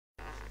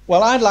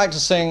Well, I'd like to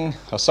sing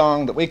a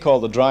song that we call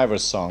the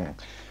driver's song.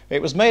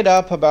 It was made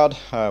up about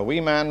a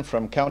wee man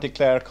from County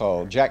Clare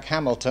called Jack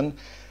Hamilton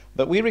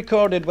that we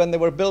recorded when they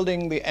were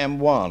building the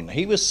M1.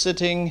 He was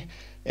sitting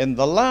in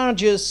the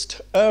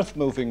largest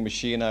earth-moving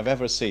machine I've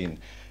ever seen.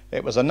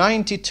 It was a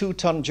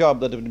 92-ton job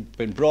that had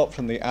been brought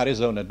from the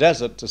Arizona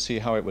desert to see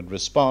how it would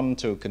respond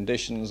to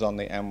conditions on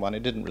the M1.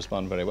 It didn't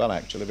respond very well,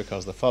 actually,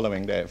 because the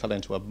following day it fell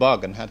into a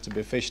bog and had to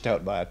be fished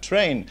out by a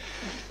train.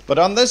 But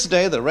on this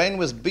day, the rain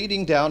was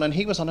beating down, and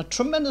he was on a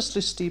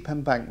tremendously steep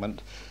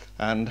embankment.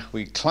 And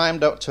we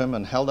climbed up to him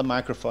and held the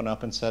microphone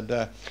up and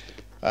said,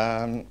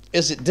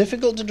 is it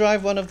difficult to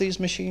drive one of these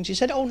machines? He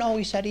said, oh no,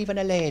 he said, even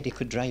a lady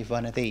could drive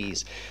one of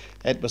these.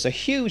 It was a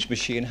huge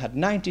machine, had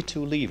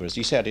 92 levers.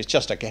 He said, it's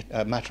just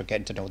a matter of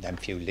getting to know them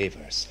few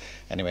levers.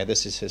 Anyway,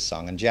 this is his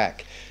song. And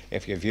Jack,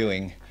 if you're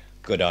viewing,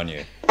 good on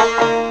you.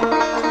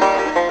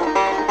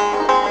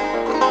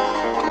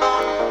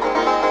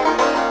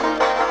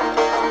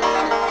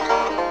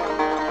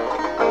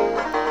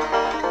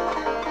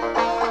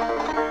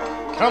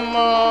 Come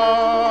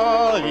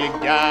all you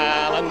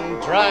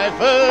gallant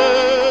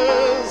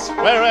drivers,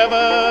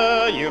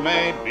 wherever you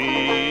may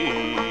be.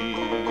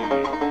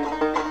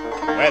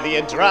 Whether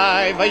you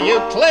drive a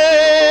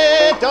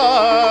Euclid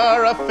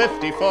or a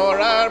 54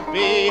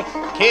 RB,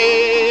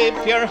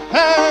 keep your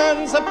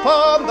hands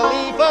upon the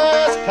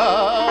lever's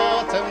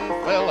cut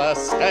and fill a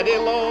steady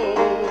load.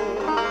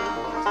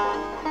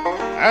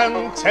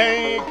 And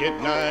take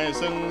it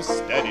nice and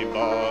steady,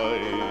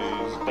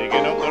 boys,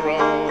 digging up the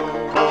road.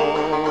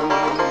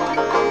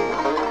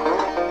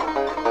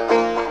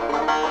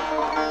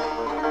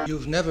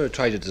 You've never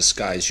tried to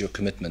disguise your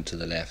commitment to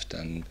the left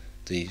and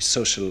the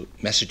social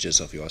messages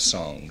of your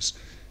songs.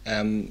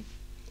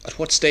 At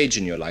what stage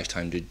in your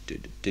lifetime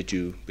did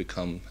you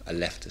become a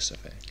leftist,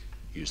 if I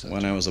use that?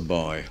 When I was a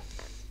boy.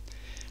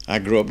 I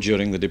grew up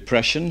during the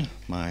Depression.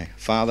 My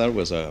father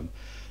was a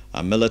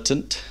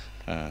militant,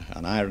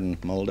 an iron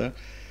moulder,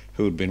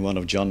 who'd been one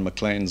of John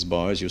McLean's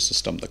boys, used to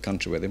stump the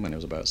country with him when he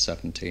was about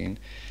 17.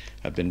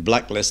 Had been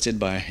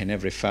blacklisted in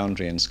every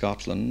foundry in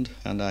Scotland,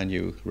 and I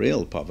knew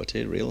real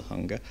poverty, real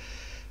hunger,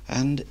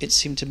 and it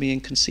seemed to me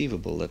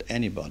inconceivable that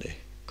anybody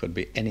could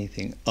be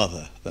anything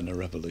other than a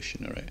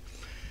revolutionary.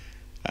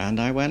 And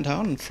I went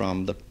on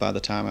by the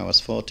time I was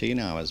 14,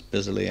 I was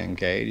busily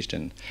engaged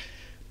in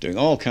doing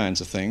all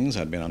kinds of things.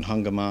 I'd been on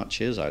hunger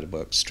marches, I'd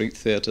worked street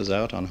theatres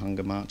out on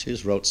hunger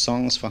marches, wrote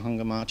songs for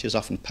hunger marches,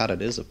 often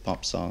parodies of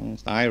pop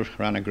songs. I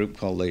ran a group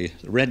called the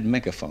Red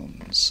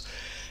Megaphones.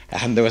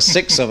 And there were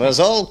 6 of us,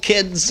 all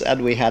kids,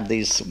 and we had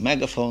these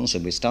megaphones,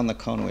 and we'd stand on the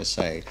corner and we'd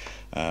say,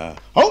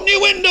 open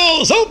your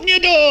windows, open your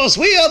doors,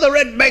 we are the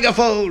Red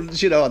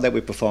Megaphones, you know, and then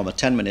we'd perform a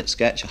 10-minute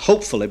sketch,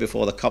 hopefully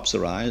before the cops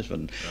arrived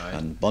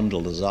and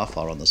bundled us off,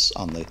 or on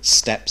the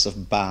steps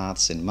of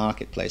baths in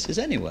marketplaces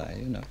anyway,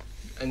 you know.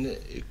 And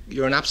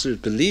you're an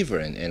absolute believer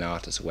in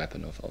art as a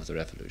weapon of the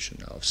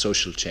revolution, of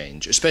social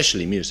change,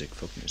 especially music,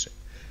 folk music.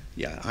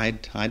 Yeah,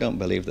 I don't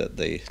believe that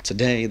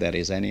today there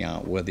is any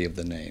art worthy of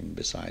the name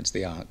besides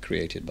the art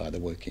created by the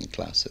working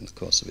class in the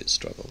course of its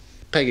struggle.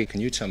 Peggy, can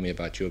you tell me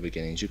about your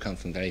beginnings? You come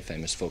from a very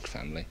famous folk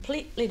family.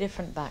 Completely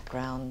different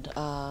background.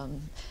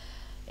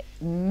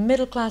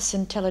 Middle-class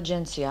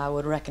intelligentsia, I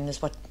would reckon,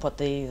 is what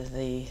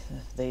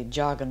the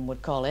jargon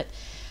would call it.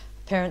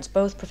 Parents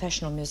both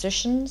professional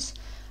musicians,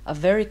 a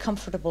very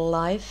comfortable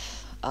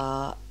life,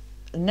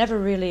 never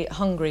really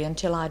hungry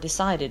until I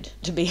decided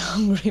to be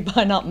hungry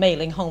by not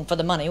mailing home for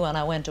the money when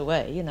I went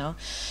away, you know.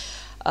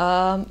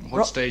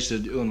 What stage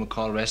did Ewan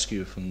MacColl rescue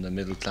you from the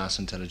middle-class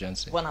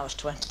intelligentsia? When I was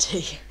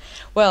 20.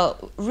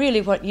 Well, really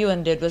what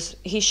Ewan did was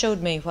he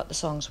showed me what the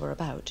songs were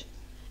about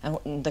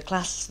and the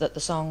class that the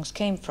songs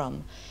came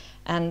from.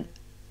 And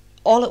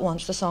all at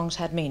once the songs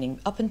had meaning.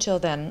 Up until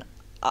then,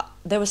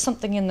 there was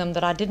something in them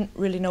that I didn't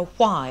really know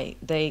why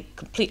they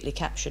completely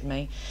captured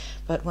me.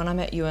 But when I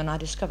met Ewan, I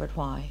discovered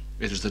why.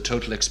 It was the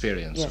total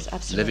experience yes, of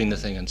absolutely. Living the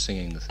thing and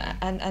singing the thing.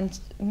 And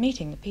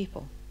meeting the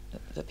people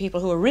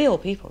who are real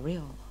people,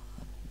 real.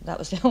 That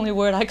was the only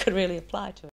word I could really apply to it.